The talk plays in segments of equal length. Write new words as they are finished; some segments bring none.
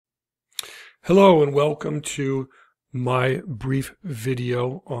Hello and welcome to my brief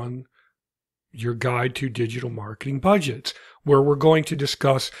video on your guide to digital marketing budgets, where we're going to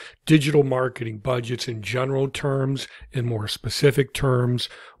discuss digital marketing budgets in general terms, in more specific terms,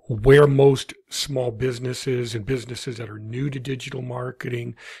 where most small businesses and businesses that are new to digital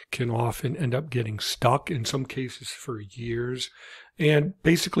marketing can often end up getting stuck, in some cases for years, and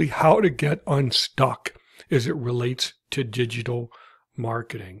basically how to get unstuck as it relates to digital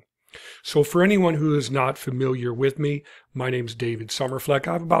marketing. So for anyone who is not familiar with me, my name is David Summerfleck.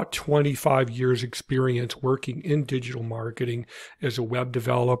 I have about 25 years experience working in digital marketing as a web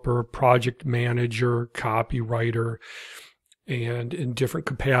developer, project manager, copywriter, and in different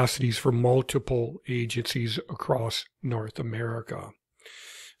capacities for multiple agencies across North America.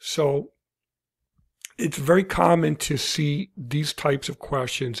 So it's very common to see these types of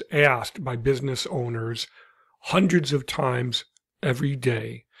questions asked by business owners hundreds of times every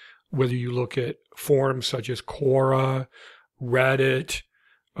day. Whether you look at forums such as Quora, Reddit,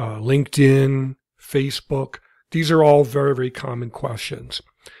 LinkedIn, Facebook, these are all very, very common questions.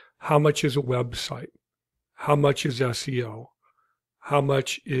 How much is a website? How much is SEO? How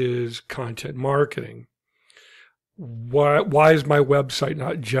much is content marketing? Why is my website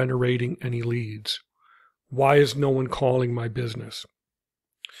not generating any leads? Why is no one calling my business?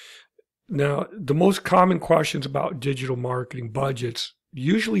 Now, the most common questions about digital marketing budgets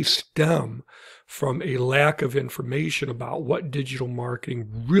usually stem from a lack of information about what digital marketing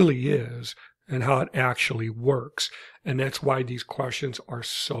really is and how it actually works. And that's why these questions are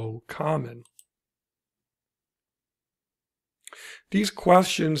so common. These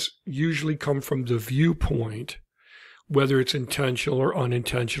questions usually come from the viewpoint, whether it's intentional or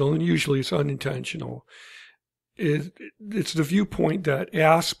unintentional, and usually it's unintentional. It's the viewpoint that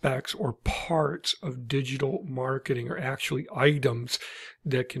aspects or parts of digital marketing are actually items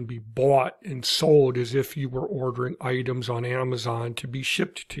that can be bought and sold as if you were ordering items on Amazon to be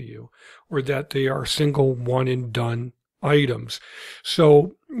shipped to you, or that they are single one and done items.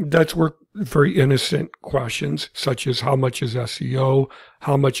 So that's where very innocent questions such as how much is SEO,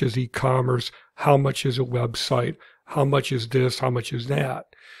 how much is e-commerce, how much is a website, how much is this, how much is that.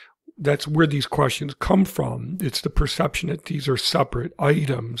 That's where these questions come from. It's the perception that these are separate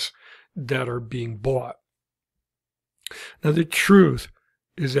items that are being bought. Now, the truth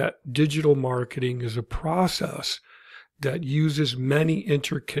is that digital marketing is a process that uses many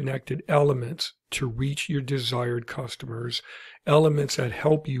interconnected elements to reach your desired customers, elements that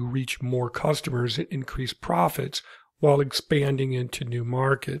help you reach more customers and increase profits while expanding into new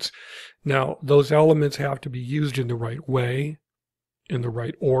markets. Now, those elements have to be used in the right way, in the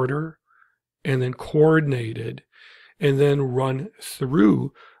right order, and then coordinated, and then run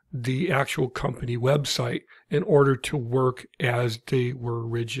through the actual company website in order to work as they were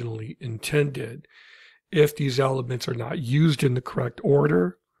originally intended. If these elements are not used in the correct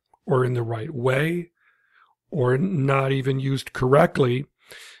order or in the right way, or not even used correctly,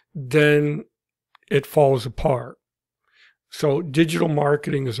 then it falls apart. So digital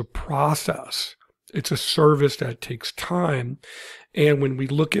marketing is a process. It's a service that takes time. And when we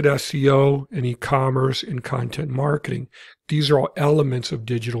look at SEO and e-commerce and content marketing, these are all elements of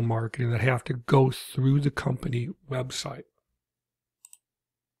digital marketing that have to go through the company website.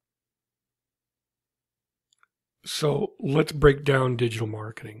 So let's break down digital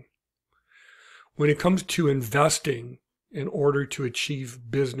marketing. When it comes to investing in order to achieve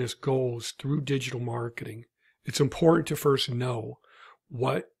business goals through digital marketing, it's important to first know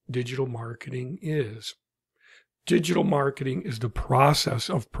what digital marketing is. Digital marketing is the process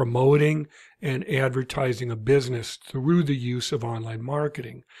of promoting and advertising a business through the use of online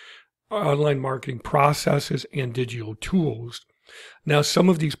marketing processes, and digital tools. Now, some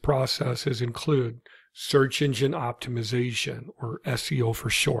of these processes include search engine optimization, or SEO for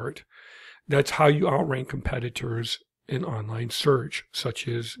short. That's how you outrank competitors in online search, such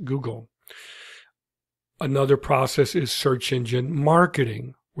as Google. Another process is search engine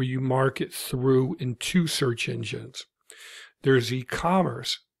marketing, where you market through and to search engines. There's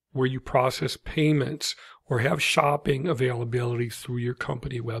e-commerce, where you process payments or have shopping availability through your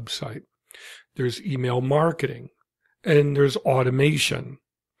company website. There's email marketing, and there's automation.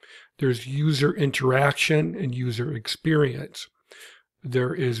 There's user interaction and user experience.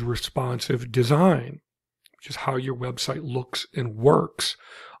 There is responsive design, which is how your website looks and works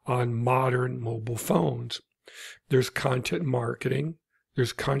on modern mobile phones. There's content marketing.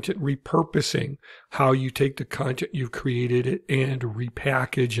 There's content repurposing, how you take the content you've created and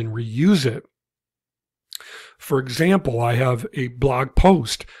repackage and reuse it. For example, I have a blog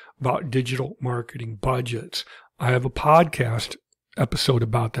post about digital marketing budgets. I have a podcast episode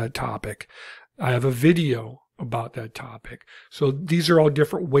about that topic. I have a video about that topic. So these are all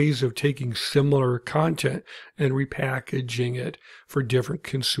different ways of taking similar content and repackaging it for different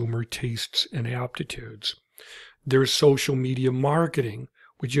consumer tastes and aptitudes. There's social media marketing,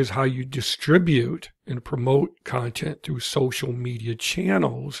 which is how you distribute and promote content through social media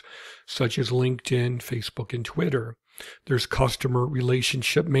channels such as LinkedIn, Facebook, and Twitter. There's customer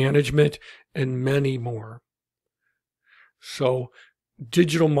relationship management and many more. So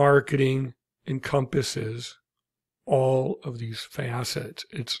digital marketing encompasses all of these facets.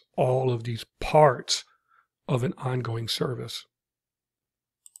 It's all of these parts of an ongoing service.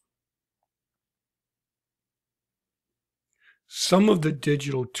 Some of the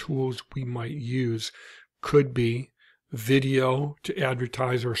digital tools we might use could be video to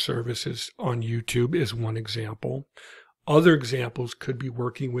advertise our services on YouTube is one example. Other examples could be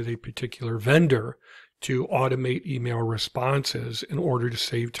working with a particular vendor to automate email responses in order to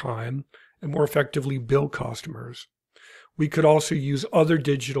save time and more effectively bill customers. We could also use other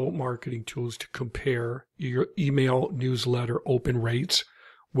digital marketing tools to compare your email newsletter open rates,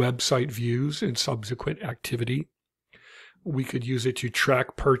 website views, and subsequent activity. We could use it to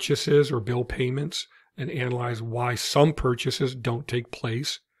track purchases or bill payments and analyze why some purchases don't take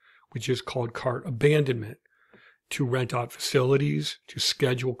place, which is called cart abandonment, to rent out facilities, to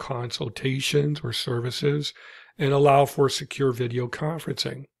schedule consultations or services, and allow for secure video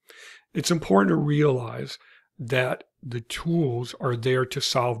conferencing. It's important to realize that the tools are there to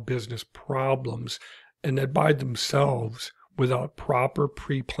solve business problems and that by themselves, without proper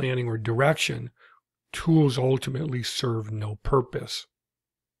pre-planning or direction, tools ultimately serve no purpose.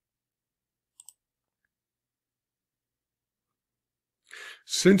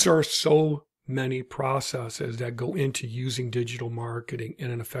 Since there are so many processes that go into using digital marketing in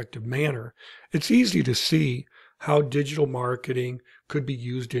an effective manner, it's easy to see how digital marketing could be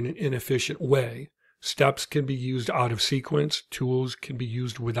used in an inefficient way. Steps can be used out of sequence. Tools can be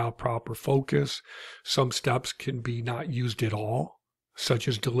used without proper focus. Some steps can be not used at all, such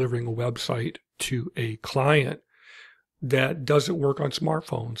as delivering a website to a client that doesn't work on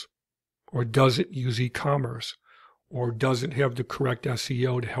smartphones or doesn't use e-commerce or doesn't have the correct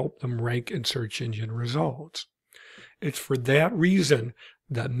SEO to help them rank in search engine results. It's for that reason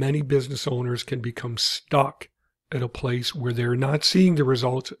that many business owners can become stuck at a place where they're not seeing the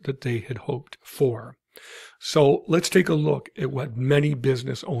results that they had hoped for. So let's take a look at what many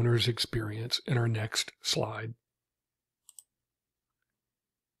business owners experience in our next slide.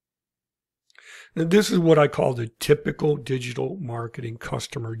 Now, this is what I call the typical digital marketing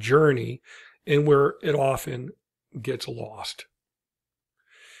customer journey, and where it often gets lost.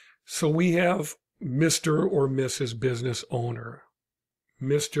 So we have Mr. or Mrs. Business Owner,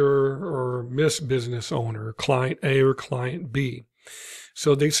 Mr. or Miss Business Owner, Client A or Client B.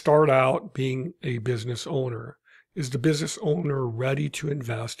 So they start out being a business owner. Is the business owner ready to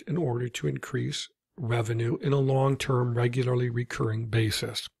invest in order to increase revenue in a long-term, regularly recurring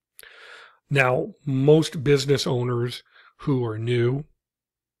basis? Now, most business owners who are new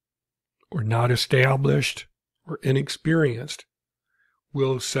or not established or inexperienced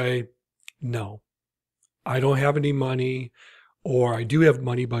will say, no, I don't have any money, or I do have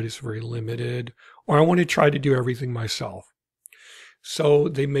money, but it's very limited, or I want to try to do everything myself. So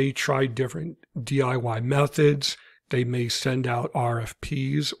they may try different DIY methods. They may send out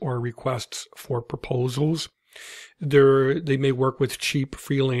RFPs or requests for proposals. They may work with cheap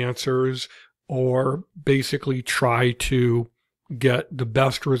freelancers or basically try to get the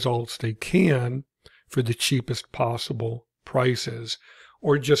best results they can for the cheapest possible prices,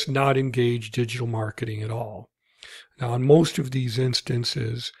 or just not engage digital marketing at all. Now, in most of these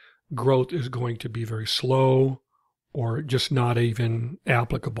instances, growth is going to be very slow or just not even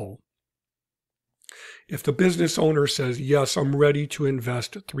applicable. If the business owner says, yes, I'm ready to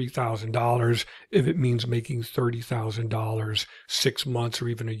invest $3,000 if it means making $30,000 6 months or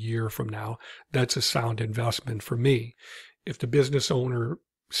even a year from now, that's a sound investment for me. If the business owner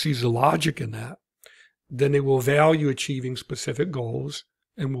sees the logic in that, then they will value achieving specific goals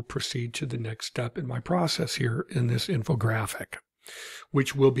and will proceed to the next step in my process here in this infographic,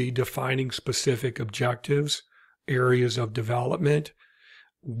 which will be defining specific objectives, areas of development,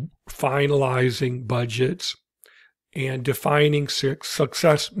 finalizing budgets, and defining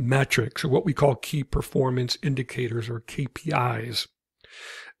success metrics, or what we call key performance indicators or KPIs.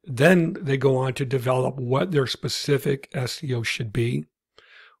 Then they go on to develop what their specific SEO should be,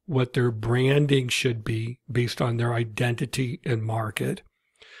 what their branding should be based on their identity and market,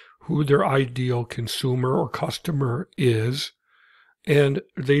 who their ideal consumer or customer is, and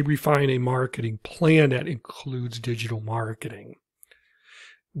they refine a marketing plan that includes digital marketing.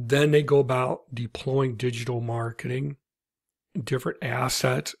 Then they go about deploying digital marketing, different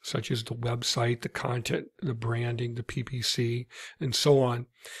assets such as the website, the content, the branding, the PPC, and so on.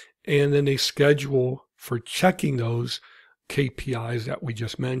 And then they schedule for checking those KPIs that we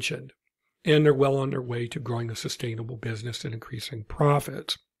just mentioned. And they're well on their way to growing a sustainable business and increasing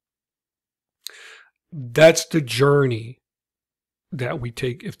profits. That's the journey that we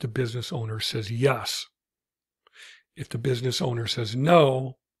take if the business owner says yes. If the business owner says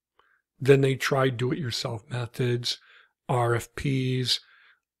no, then they try do-it-yourself methods, RFPs.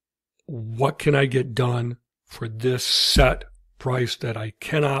 What can I get done for this set price that I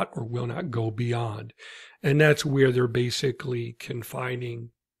cannot or will not go beyond? And that's where they're basically confining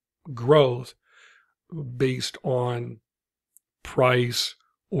growth based on price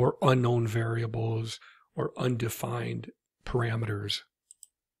or unknown variables or undefined parameters.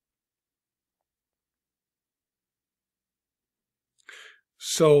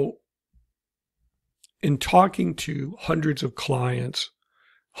 So in talking to hundreds of clients,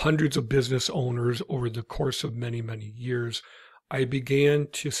 hundreds of business owners over the course of many, many years, I began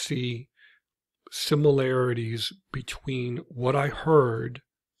to see similarities between what I heard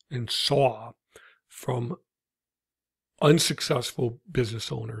and saw from unsuccessful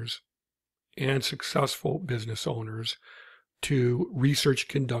business owners and successful business owners to research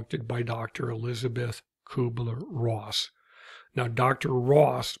conducted by Dr. Elizabeth Kubler-Ross. Now, Dr.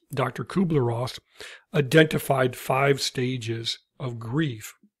 Kubler-Ross identified 5 stages of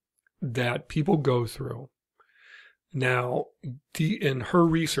grief that people go through. Now, in her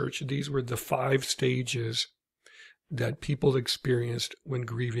research, these were the 5 stages that people experienced when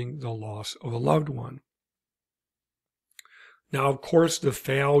grieving the loss of a loved one. Now, of course, the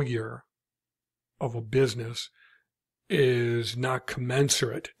failure of a business is not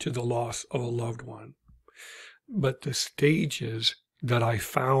commensurate to the loss of a loved one. But the stages that I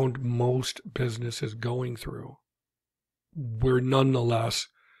found most businesses going through were nonetheless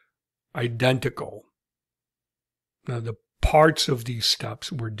identical. Now, the parts of these steps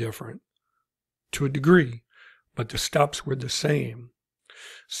were different to a degree, but the steps were the same.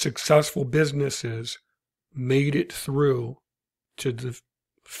 Successful businesses made it through to the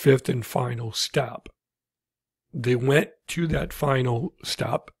 5th and final step. They went to that final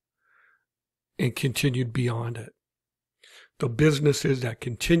step and continued beyond it. The businesses that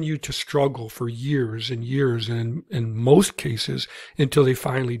continued to struggle for years and years, and in most cases until they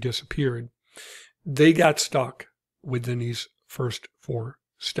finally disappeared, they got stuck within these first 4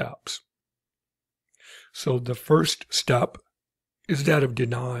 steps. So the first step is that of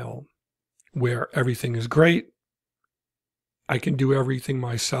denial, where everything is great. I can do everything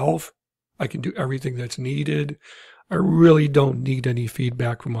myself. I can do everything that's needed. I really don't need any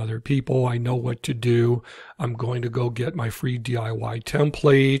feedback from other people. I know what to do. I'm going to go get my free DIY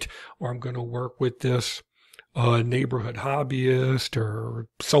template, or I'm going to work with this neighborhood hobbyist or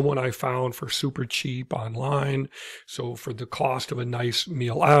someone I found for super cheap online. So for the cost of a nice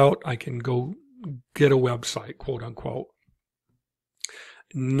meal out, I can go get a website, quote unquote.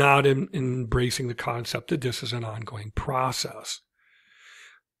 Not embracing the concept that this is an ongoing process.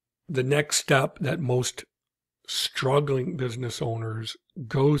 The next step that most struggling business owners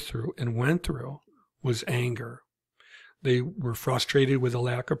go through and went through was anger. They were frustrated with the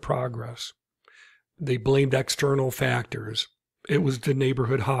lack of progress. They blamed external factors. It was the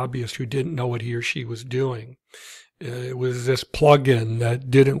neighborhood hobbyist who didn't know what he or she was doing. It was this plugin that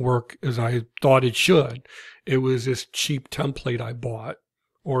didn't work as I thought it should. It was this cheap template I bought,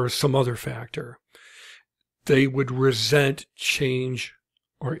 or some other factor. They would resent change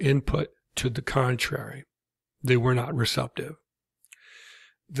or input to the contrary. They were not receptive.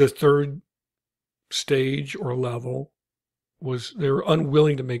 The third stage or level was they were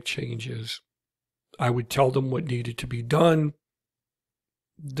unwilling to make changes. I would tell them what needed to be done.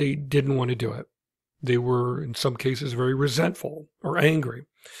 They didn't want to do it. They were, in some cases, very resentful or angry.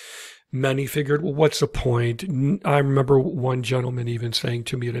 Many figured, well, what's the point? I remember one gentleman even saying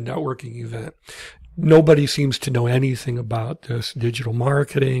to me at a networking event, nobody seems to know anything about this digital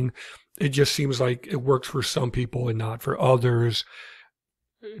marketing. It just seems like it works for some people and not for others.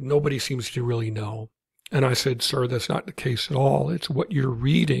 Nobody seems to really know. And I said, sir, that's not the case at all. It's what you're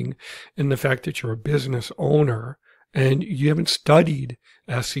reading and the fact that you're a business owner and you haven't studied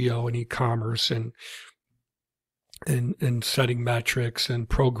SEO and e-commerce and setting metrics and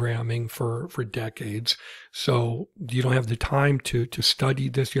programming for decades. So you don't have the time to study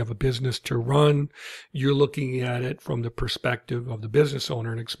this. You have a business to run. You're looking at it from the perspective of the business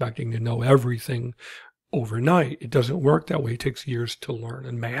owner and expecting to know everything overnight. It doesn't work that way. It takes years to learn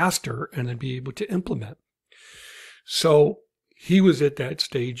and master and then be able to implement. So He was at that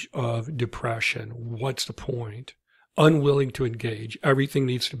stage of depression. What's the point? Unwilling to engage. Everything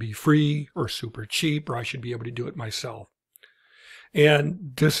needs to be free or super cheap, or I should be able to do it myself.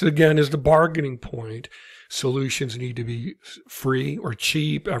 And this, again, is the bargaining point. Solutions need to be free or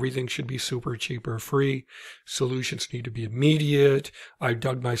cheap. Everything should be super cheap or free. Solutions need to be immediate. I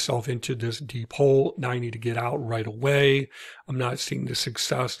dug myself into this deep hole. Now I need to get out right away. I'm not seeing the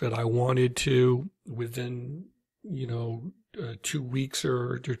success that I wanted to within, 2 weeks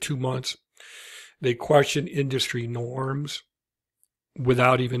or 2 months. They question industry norms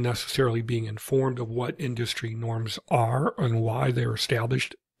without even necessarily being informed of what industry norms are and why they're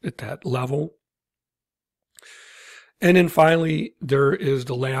established at that level. And then finally, there is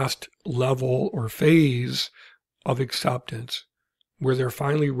the last level or phase of acceptance, where they're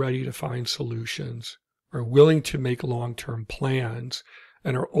finally ready to find solutions, are willing to make long-term plans,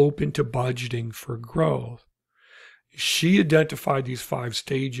 and are open to budgeting for growth. She identified these 5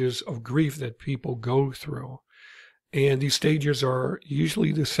 stages of grief that people go through. And these stages are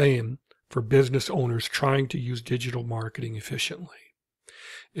usually the same for business owners trying to use digital marketing efficiently.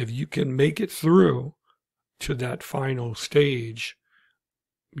 If you can make it through to that final stage,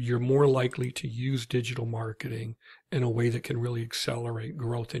 you're more likely to use digital marketing in a way that can really accelerate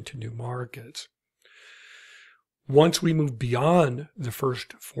growth into new markets. Once we move beyond the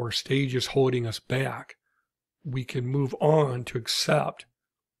first 4 stages holding us back, we can move on to accept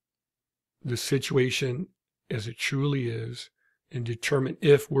the situation as it truly is and determine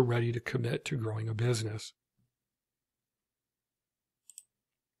if we're ready to commit to growing a business.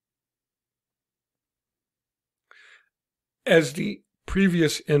 As the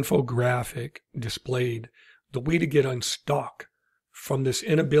previous infographic displayed, the way to get unstuck from this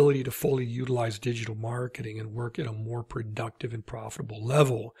inability to fully utilize digital marketing and work at a more productive and profitable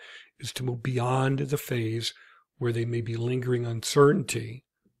level is to move beyond the phase where they may be lingering uncertainty,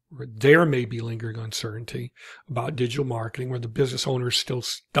 or there may be lingering uncertainty about digital marketing, where the business owner is still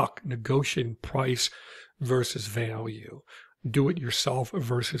stuck negotiating price versus value, do it yourself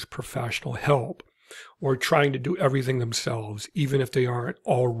versus professional help, or trying to do everything themselves, even if they aren't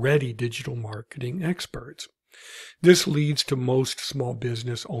already digital marketing experts. This leads to most small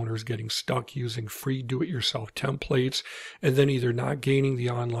business owners getting stuck using free do-it-yourself templates and then either not gaining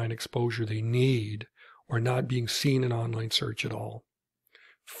the online exposure they need or not being seen in online search at all.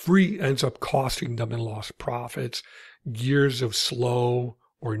 Free ends up costing them in lost profits, years of slow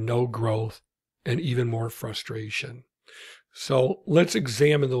or no growth, and even more frustration. So let's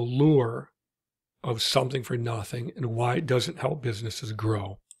examine the lure of something for nothing and why it doesn't help businesses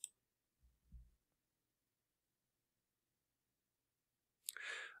grow.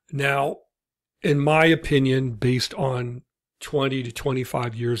 Now, in my opinion, based on 20 to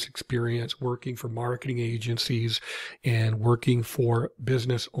 25 years experience working for marketing agencies and working for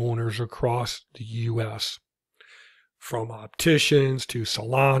business owners across the U.S., from opticians to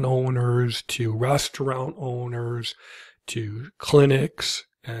salon owners to restaurant owners to clinics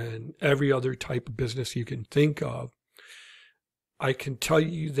and every other type of business you can think of, I can tell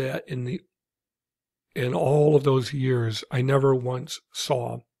you that in all of those years, I never once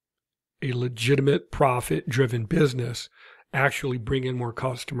saw a legitimate profit-driven business actually bring in more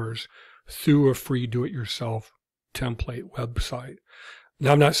customers through a free do-it-yourself template website.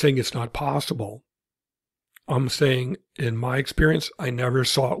 Now, I'm not saying it's not possible. I'm saying, in my experience, I never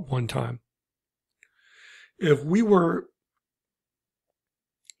saw it one time. If we were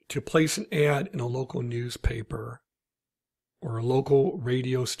to place an ad in a local newspaper or a local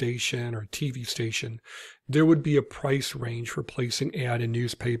radio station or TV station, there would be a price range for placing ad in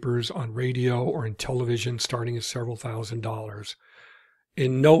newspapers, on radio, or in television starting at several $1,000s.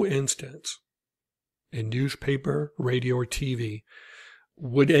 In no instance, in newspaper, radio, or TV,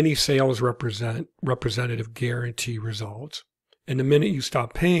 would any sales representative guarantee results. And the minute you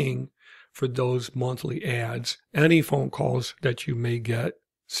stop paying for those monthly ads, any phone calls that you may get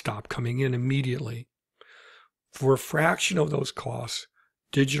stop coming in immediately. For a fraction of those costs,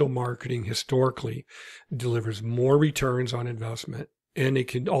 digital marketing historically delivers more returns on investment, and it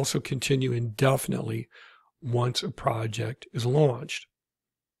can also continue indefinitely once a project is launched.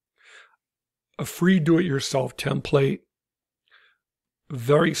 A free do-it-yourself template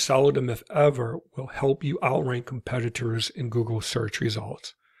very seldom, if ever, will help you outrank competitors in Google search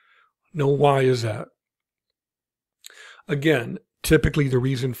results. Now, why is that? Again, typically the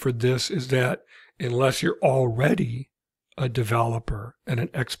reason for this is that unless you're already a developer and an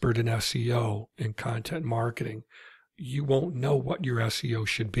expert in SEO and content marketing, you won't know what your SEO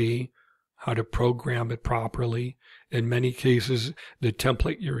should be, how to program it properly. In many cases, the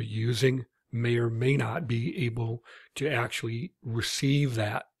template you're using may or may not be able to actually receive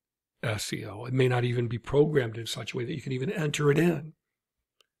that SEO. It may not even be programmed in such a way that you can even enter it in.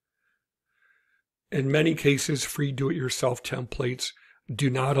 In many cases, free do-it-yourself templates do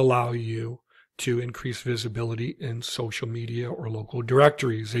not allow you to increase visibility in social media or local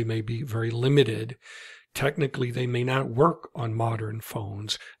directories. They may be very limited. Technically, they may not work on modern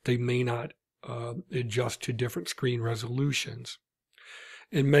phones. They may not adjust to different screen resolutions.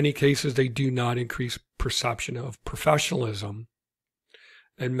 In many cases, they do not increase perception of professionalism.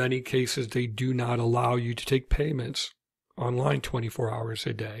 In many cases, they do not allow you to take payments online 24 hours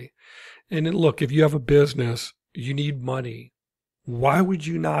a day. And then look, if you have a business, you need money. Why would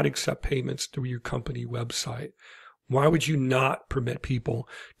you not accept payments through your company website? Why would you not permit people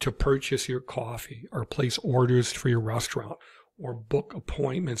to purchase your coffee or place orders for your restaurant or book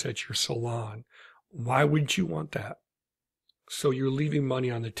appointments at your salon? Why would you want that? So you're leaving money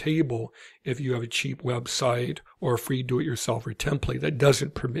on the table if you have a cheap website or a free do-it-yourselfer template that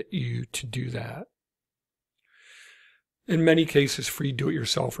doesn't permit you to do that. In many cases, free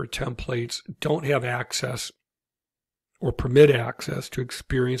do-it-yourselfer templates don't have access or permit access to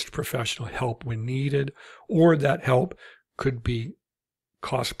experienced professional help when needed, or that help could be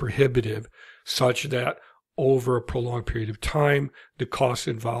cost prohibitive, such that over a prolonged period of time, the costs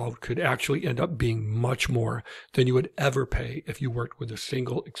involved could actually end up being much more than you would ever pay if you worked with a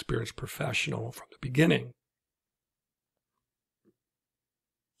single experienced professional from the beginning.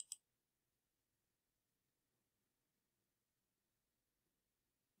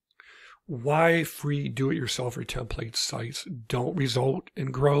 Why free do-it-yourselfer template sites don't result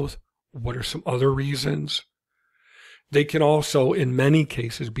in growth? What are some other reasons? They can also, in many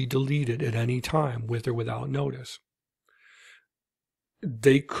cases, be deleted at any time with or without notice.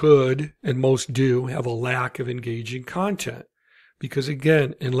 They could, and most do, have a lack of engaging content. Because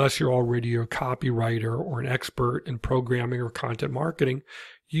again, unless you're already a copywriter or an expert in programming or content marketing,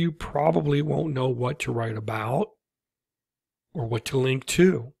 you probably won't know what to write about or what to link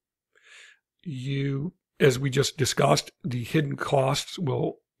to. As we just discussed, the hidden costs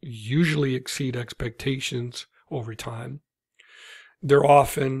will usually exceed expectations over time. They're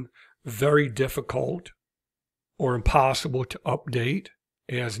often very difficult or impossible to update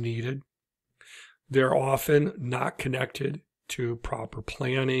as needed. They're often not connected to proper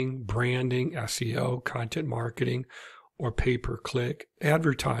planning, branding, SEO, content marketing, or pay-per-click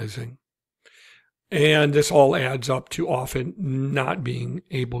advertising. And this all adds up to often not being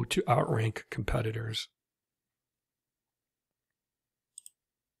able to outrank competitors.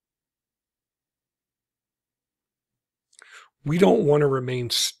 We don't want to remain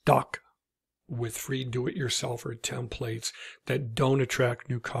stuck with free do-it-yourselfer templates that don't attract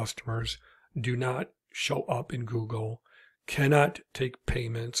new customers, do not show up in Google, cannot take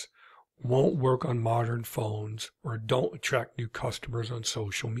payments, won't work on modern phones, or don't attract new customers on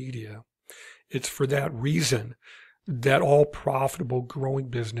social media. It's for that reason that all profitable growing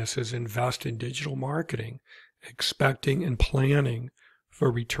businesses invest in digital marketing, expecting and planning for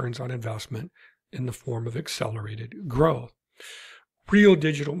returns on investment in the form of accelerated growth. Real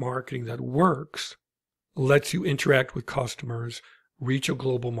digital marketing that works lets you interact with customers, reach a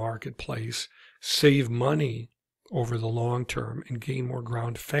global marketplace, save money over the long term, and gain more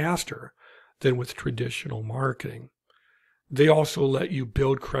ground faster than with traditional marketing. They also let you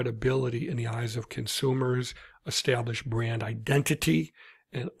build credibility in the eyes of consumers, establish brand identity,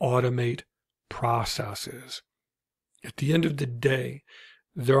 and automate processes. At the end of the day,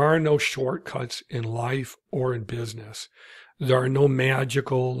 there are no shortcuts in life or in business. There are no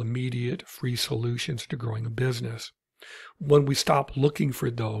magical, immediate, free solutions to growing a business. When we stop looking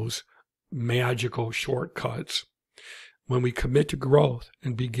for those magical shortcuts, when we commit to growth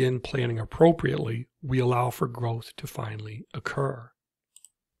and begin planning appropriately, we allow for growth to finally occur.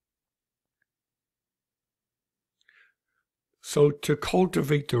 So to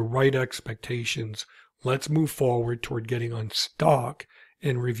cultivate the right expectations, let's move forward toward getting unstuck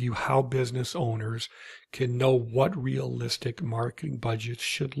and review how business owners can know what realistic marketing budgets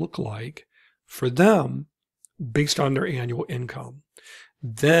should look like for them based on their annual income.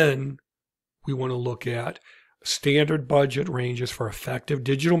 Then we want to look at standard budget ranges for effective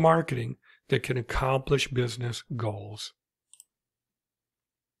digital marketing that can accomplish business goals.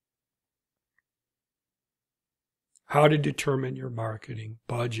 How to determine your marketing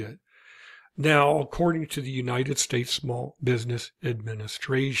budget. Now, according to the United States Small Business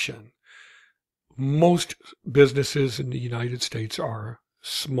Administration, most businesses in the United States are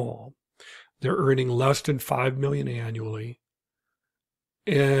small. They're earning less than $5 million annually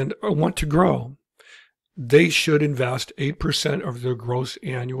and want to grow. they should invest 8% of their gross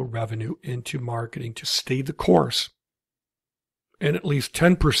annual revenue into marketing to stay the course and at least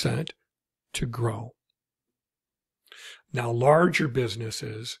 10% to grow. Now, larger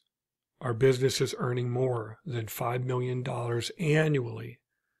businesses are businesses earning more than $5 million annually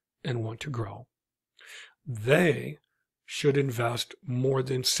and want to grow. They should invest more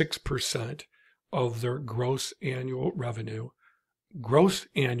than 6% of their gross annual revenue,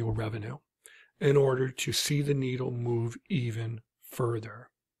 in order to see the needle move even further.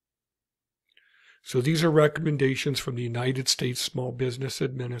 So these are recommendations from the United States Small Business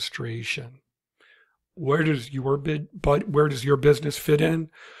Administration. Where does your business fit in?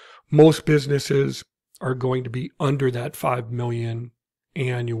 Most businesses are going to be under that 5 million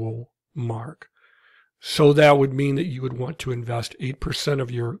annual mark. So that would mean that you would want to invest 8%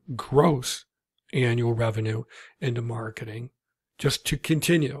 of your gross annual revenue into marketing just to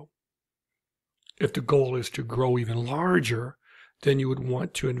continue. If the goal is to grow even larger, then you would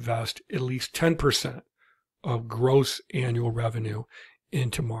want to invest at least 10% of gross annual revenue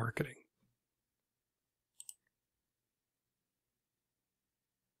into marketing.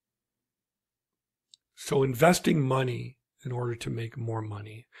 So investing money in order to make more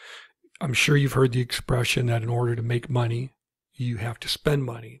money. I'm sure you've heard the expression that in order to make money, you have to spend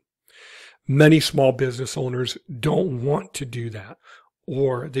money. Many small business owners don't want to do that,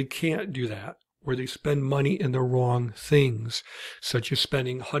 or they can't do that, or they spend money in the wrong things, such as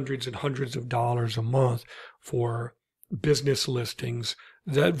spending hundreds and hundreds of dollars a month for business listings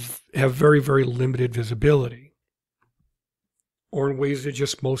that have very, very limited visibility, or in ways that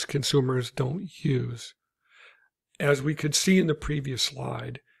just most consumers don't use. As we could see in the previous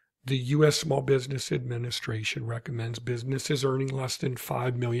slide, the U.S. Small Business Administration recommends businesses earning less than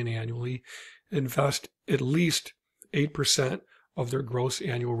 $5 million annually invest at least 8% of their gross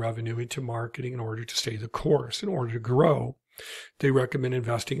annual revenue into marketing in order to stay the course. In order to grow, they recommend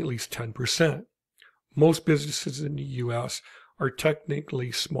investing at least 10%. Most businesses in the U.S. are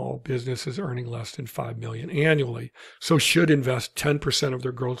technically small businesses earning less than $5 million annually, so should invest 10% of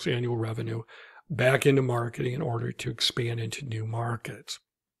their gross annual revenue back into marketing in order to expand into new markets.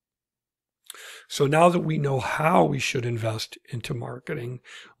 So now that we know how we should invest into marketing,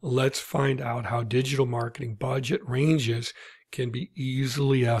 let's find out how digital marketing budget ranges can be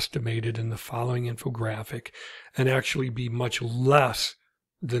easily estimated in the following infographic and actually be much less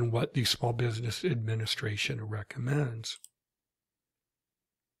than what the Small Business Administration recommends.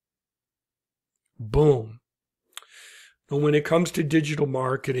 Boom. Now, when it comes to digital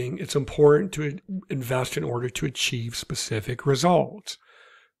marketing, it's important to invest in order to achieve specific results.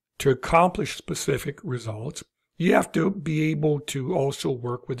 To accomplish specific results, you have to be able to also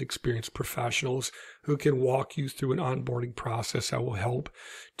work with experienced professionals who can walk you through an onboarding process that will help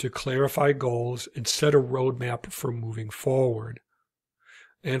to clarify goals and set a roadmap for moving forward.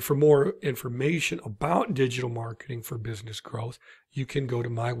 And for more information about digital marketing for business growth, you can go to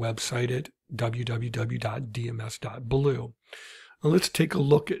my website at www.dms.blue. Now let's take a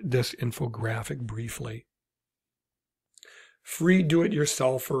look at this infographic briefly. Free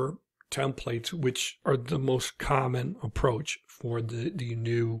do-it-yourselfer templates, which are the most common approach for the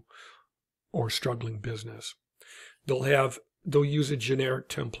new or struggling business. They'll use a generic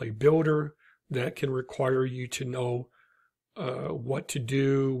template builder that can require you to know what to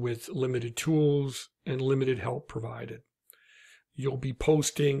do with limited tools and limited help provided. You'll be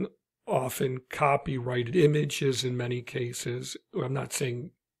posting often copyrighted images in many cases. I'm not saying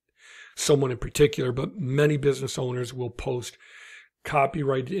someone in particular, but many business owners will post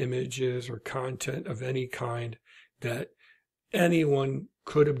copyrighted images or content of any kind that anyone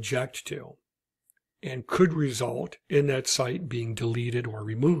could object to and could result in that site being deleted or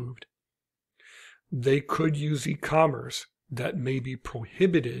removed. They could use e-commerce that may be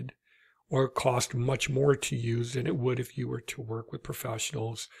prohibited or cost much more to use than it would if you were to work with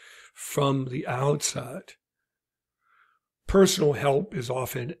professionals from the outset. Personal help is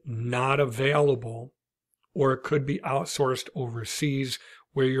often not available, or it could be outsourced overseas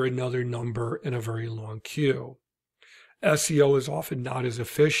where you're another number in a very long queue. SEO is often not as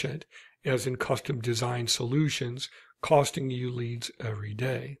efficient as in custom design solutions, costing you leads every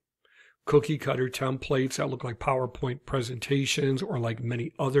day. Cookie cutter templates that look like PowerPoint presentations or like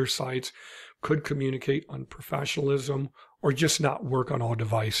many other sites could communicate unprofessionalism or just not work on all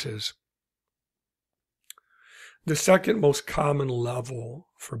devices. The second most common level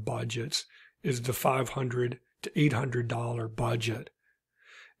for budgets is the $500 to $800 budget.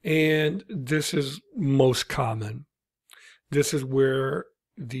 And this is most common. This is where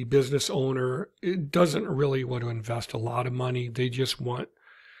the business owner doesn't really want to invest a lot of money. They just want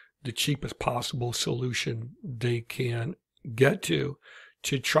the cheapest possible solution they can get to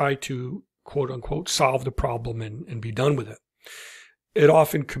try to, quote unquote, solve the problem and be done with it. It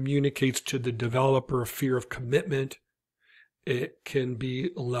often communicates to the developer a fear of commitment. It can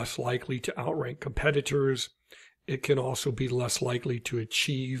be less likely to outrank competitors. It can also be less likely to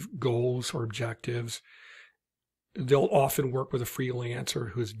achieve goals or objectives. They'll often work with a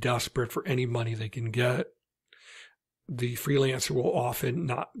freelancer who is desperate for any money they can get. The freelancer will often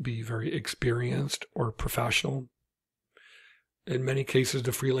not be very experienced or professional. In many cases,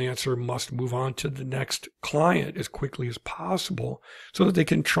 the freelancer must move on to the next client as quickly as possible so that they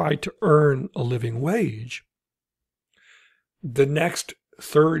can try to earn a living wage. The next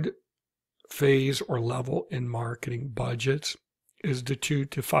third phase or level in marketing budgets is the $2,000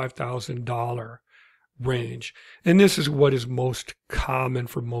 to $5,000 range. And this is what is most common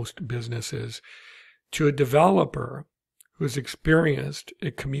for most businesses. To a developer who is experienced,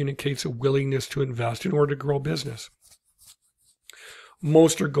 it communicates a willingness to invest in order to grow business.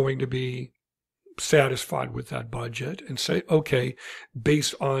 Most are going to be satisfied with that budget and say, okay,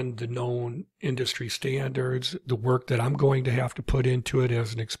 based on the known industry standards, the work that I'm going to have to put into it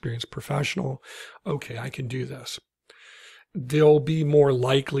as an experienced professional, okay, I can do this. They'll be more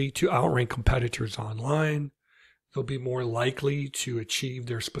likely to outrank competitors online. They'll be more likely to achieve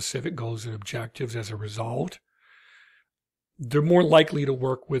their specific goals and objectives as a result. They're more likely to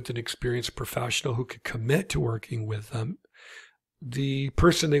work with an experienced professional who could commit to working with them. The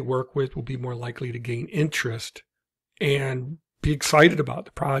person they work with will be more likely to gain interest and be excited about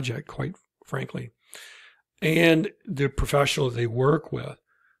the project, quite frankly. And the professional they work with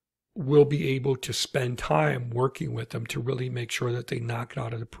will be able to spend time working with them to really make sure that they knock it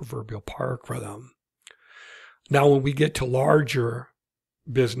out of the proverbial park for them. Now, when we get to larger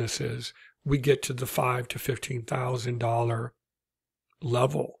businesses, we get to the $5,000 to $15,000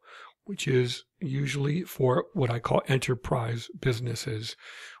 level, which is usually for what I call enterprise businesses,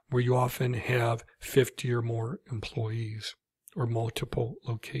 where you often have 50 or more employees or multiple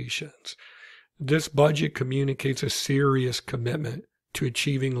locations. This budget communicates a serious commitment to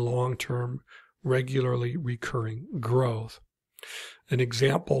achieving long-term, regularly recurring growth. An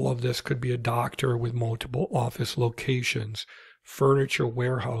example of this could be a doctor with multiple office locations, furniture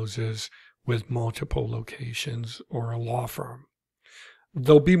warehouses with multiple locations, or a law firm.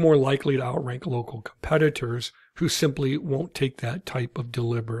 They'll be more likely to outrank local competitors who simply won't take that type of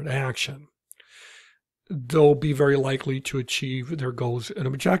deliberate action. They'll be very likely to achieve their goals and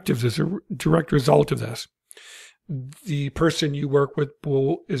objectives as a direct result of this. The person you work with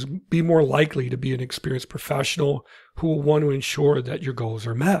will be more likely to be an experienced professional who will want to ensure that your goals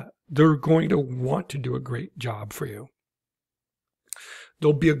are met. They're going to want to do a great job for you.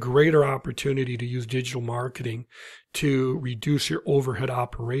 There'll be a greater opportunity to use digital marketing to reduce your overhead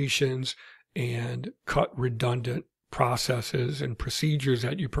operations and cut redundant processes and procedures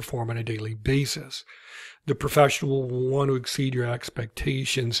that you perform on a daily basis. The professional will want to exceed your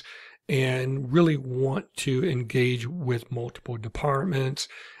expectations and really want to engage with multiple departments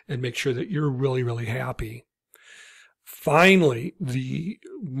and make sure that you're really, really happy. Finally, the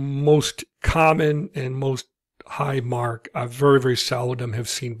most common and most high mark, I very, very seldom have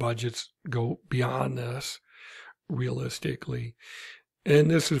seen budgets go beyond this realistically.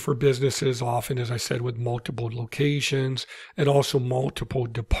 And this is for businesses often, as I said, with multiple locations and also multiple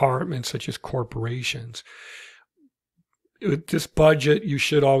departments such as corporations. With this budget, you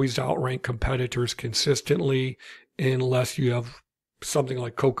should always outrank competitors consistently unless you have something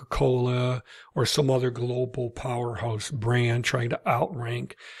like Coca-Cola or some other global powerhouse brand trying to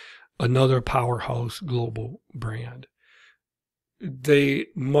outrank another powerhouse global brand. They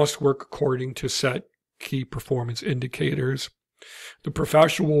must work according to set key performance indicators. The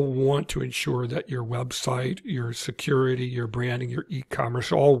professional will want to ensure that your website, your security, your branding, your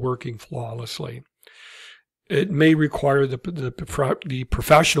e-commerce are all working flawlessly. It may require the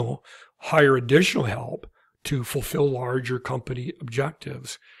professional hire additional help to fulfill larger company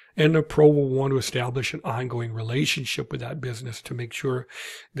objectives. And the pro will want to establish an ongoing relationship with that business to make sure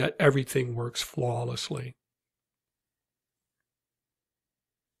that everything works flawlessly.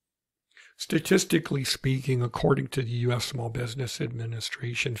 Statistically speaking, according to the U.S. Small Business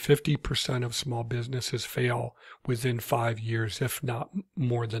Administration, 50% of small businesses fail within 5 years, if not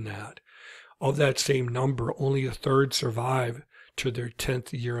more than that. Of that same number, only a third survive to their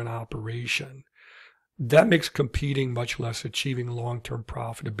 10th year in operation. That makes competing, much less achieving long-term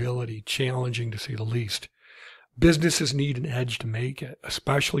profitability, challenging to say the least. Businesses need an edge to make it,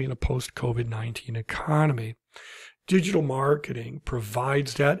 especially in a post-COVID-19 economy. Digital marketing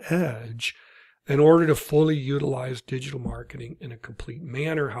provides that edge In order to fully utilize digital marketing in a complete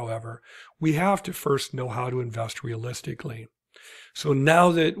manner, however, we have to first know how to invest realistically. So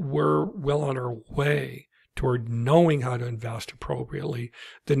now that we're well on our way toward knowing how to invest appropriately,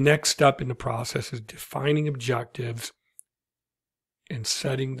 the next step in the process is defining objectives and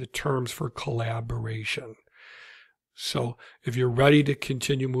setting the terms for collaboration. So if you're ready to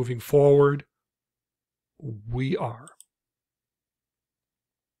continue moving forward, we are.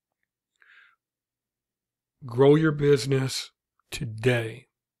 Grow your business today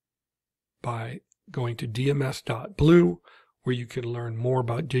by going to dms.blue, where you can learn more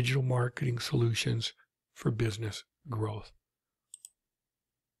about digital marketing solutions for business growth.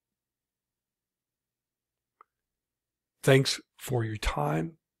 Thanks for your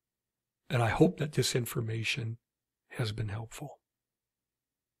time, and I hope that this information has been helpful.